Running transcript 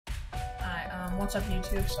what's up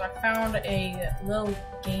YouTube? So I found a little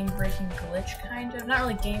game-breaking glitch, kind of. Not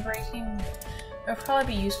really game-breaking. It'll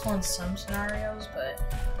probably be useful in some scenarios, but...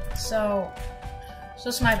 So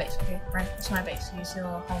this is my base, okay? Right, this is my base. You see the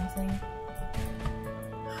little home thing?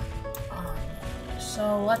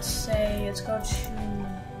 So let's go to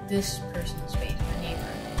this person's base, my neighbor,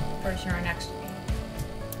 the person right next to me.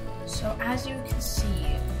 So as you can see,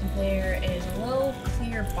 there is a little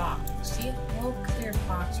clear box. See? A little clear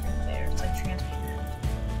box right there. It's like transparent.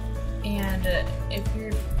 And if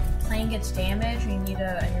your plane gets damaged and you're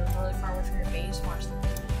really far away from your base, watch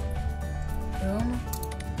that. Boom.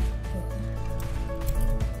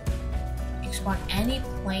 You can spawn any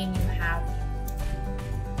plane you have.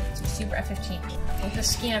 It's a Super F-15 with the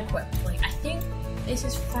skin equipped. Like, I think this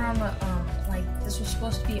is from like this was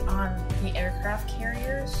supposed to be on the aircraft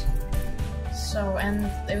carriers. So, and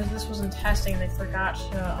this was in testing, they forgot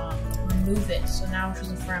to remove it, so now it's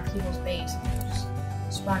just in front of people's base. You can just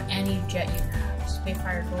spawn any jet you have,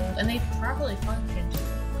 Spitfire Gold, and they properly function too.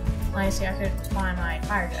 Like I say, I could spawn my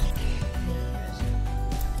fire jet.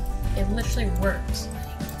 It literally works.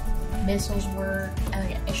 Like, missiles work, and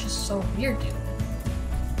like, it's just so weird, dude.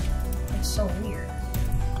 It's so weird.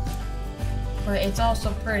 But it's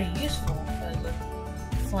also pretty useful.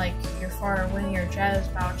 Like you're far when your jet is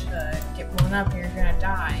about to get blown up and you're gonna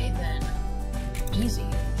die, then easy.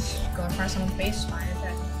 Just go in front of someone's base, find your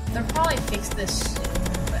jet. They'll probably fix this soon,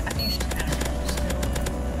 but I think it's just kind of cool still.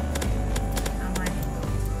 I'm like,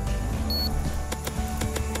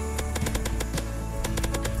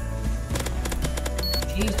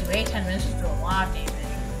 jeez, dude, 8-10 minutes is do a lot of damage.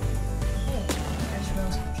 I just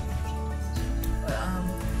realized how much damage. But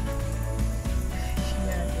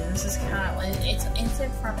this is kind of like, it's in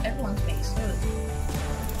front of everyone's base too. Look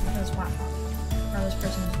at this platform. In front of this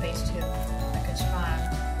person's base too. I could spawn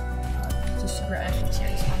just super epic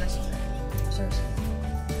series on this. Seriously.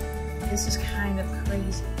 This is kind of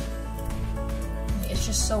crazy. It's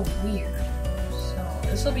just so weird. So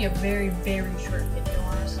this will be a very, very short video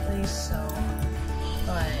honestly, so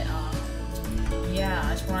yeah,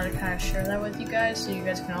 I just wanted to kind of share that with you guys so you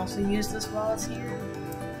guys can also use this while it's here.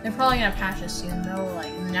 They're probably gonna patch this soon though, like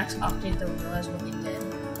in the next update they'll realize what they did.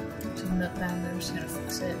 So then they're just gonna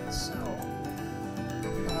fix it, so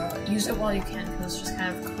use it while you can because it's just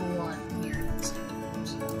kind of cool and weird at the same time.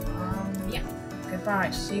 So, yeah. Goodbye,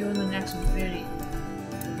 see you in the next video.